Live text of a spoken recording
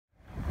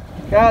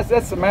Guys,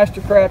 that's the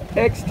MasterCraft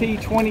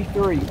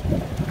XT23.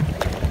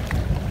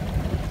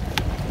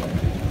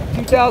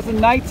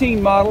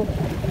 2019 model.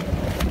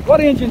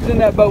 What engine's in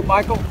that boat,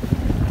 Michael?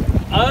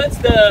 It's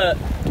the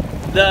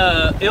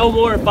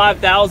Ilmore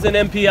 5000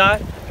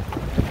 MPI.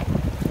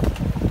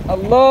 I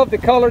love the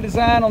color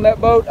design on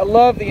that boat. I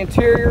love the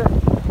interior,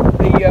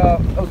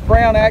 those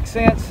brown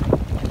accents.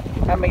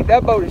 I mean,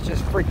 that boat is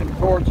just freaking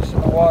gorgeous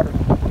in the water.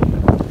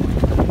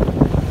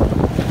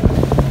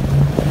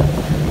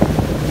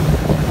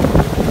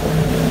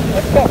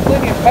 It's got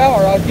plenty of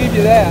power, I'll give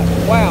you that.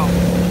 Wow.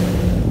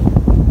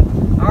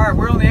 All right,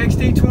 we're on the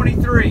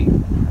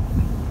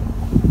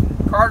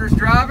XT23. Carter's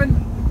driving.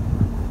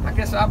 I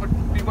guess I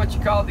would be what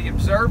you call the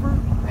observer,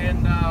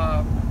 and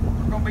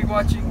we're going to be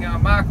watching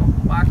Michael.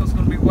 Michael's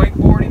going to be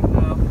wakeboarding.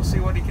 We'll see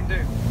what he can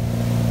do.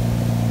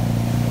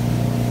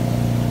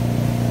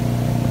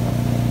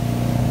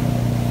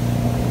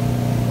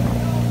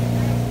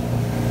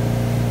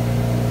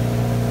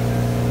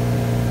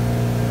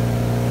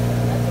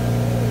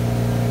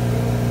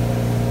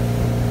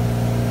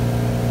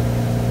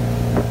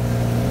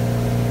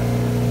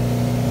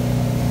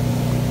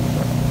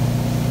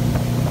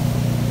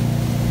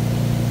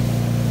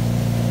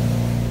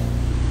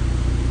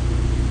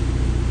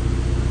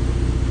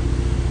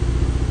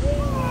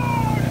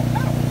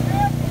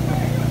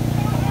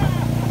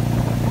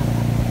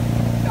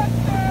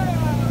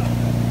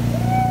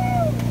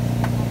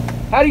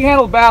 How do you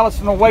handle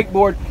ballast on a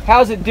wakeboard?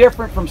 How's it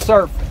different from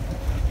surf?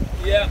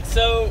 Yeah,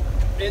 so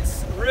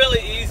it's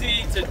really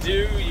easy to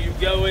do. You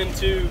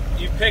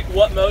pick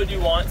what mode you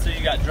want. So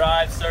you got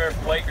drive, surf,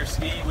 wake, or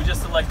ski. We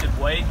just selected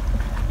wake.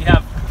 You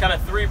have kind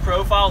of 3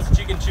 profiles that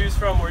you can choose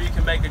from where you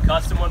can make a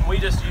custom one. We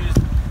just used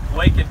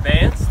wake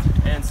advanced,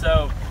 and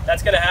so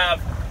that's going to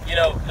have, you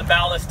know, the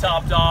ballast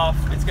topped off.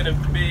 It's going to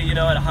be, you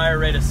know, at a higher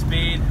rate of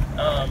speed.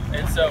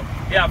 And so,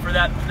 yeah, for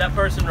that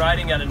person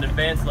riding at an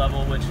advanced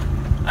level, which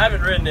I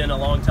haven't ridden in a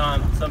long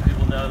time, some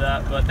people know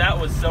that, but that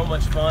was so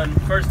much fun.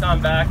 First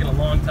time back in a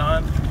long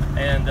time,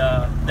 and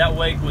that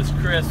wake was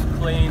crisp,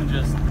 clean,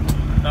 just...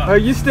 Oh,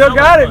 you still so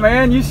got it,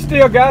 man. You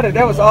still got it.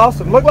 That was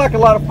awesome. Looked like a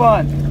lot of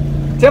fun.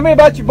 Tell me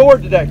about your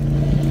board today.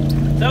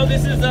 So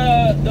this is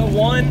the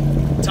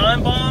one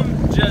Time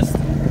Bomb, just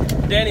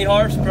Danny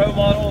Harf's pro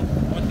model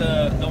with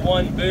the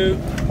one boot.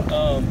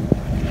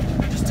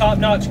 Just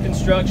top-notch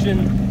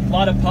construction, a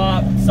lot of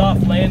pop,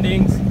 soft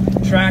landings,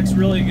 track's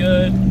really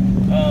good.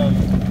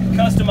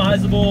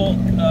 Customizable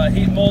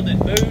heat molded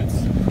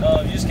boots.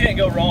 You just can't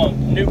go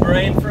wrong. New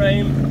brain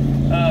frame,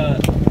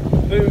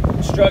 boot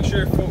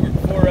structure for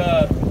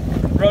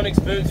Ronix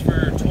boots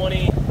for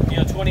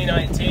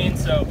 2019.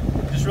 So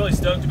just really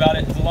stoked about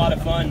it. It's a lot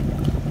of fun.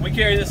 We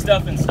carry this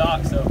stuff in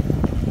stock.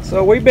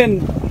 So we've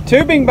been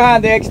tubing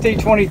behind the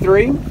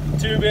XT23.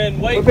 Tubing,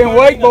 wakeboarding. We've been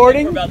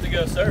wakeboarding. We're about to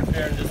go surf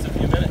here in just a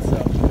few minutes.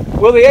 So.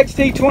 Will the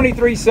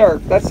XT23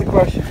 surf? That's the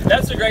question.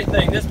 That's the great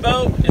thing. This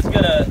boat is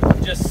gonna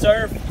just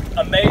surf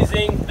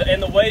amazing,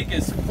 and the wake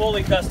is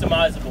fully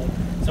customizable.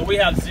 So we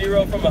have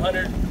 0 from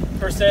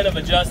 100% of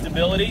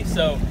adjustability.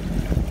 So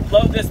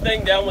load this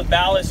thing down with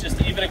ballast,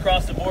 just even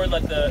across the board.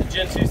 Let the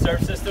Gen 2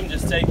 surf system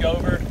just take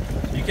over.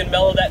 You can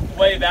mellow that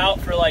wave out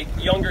for like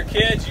younger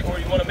kids, or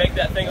you want to make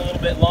that thing a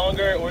little bit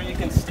longer, or you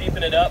can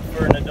steepen it up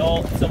for an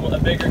adult, a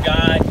bigger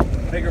guy,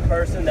 bigger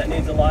person that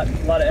needs a lot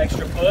of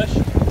extra push.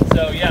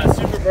 So yeah,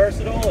 super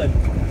versatile, and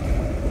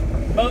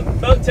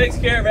boat takes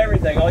care of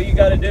everything. All you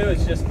got to do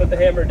is just put the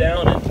hammer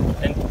down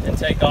and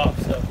take off.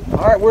 So.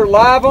 All right, we're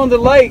live on the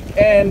lake,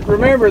 and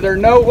remember, there are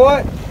no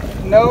what?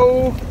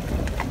 No.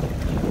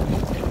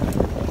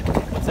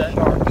 What's that?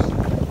 Sharks.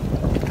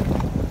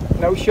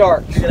 No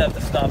sharks. You're gonna have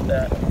to stop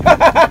that.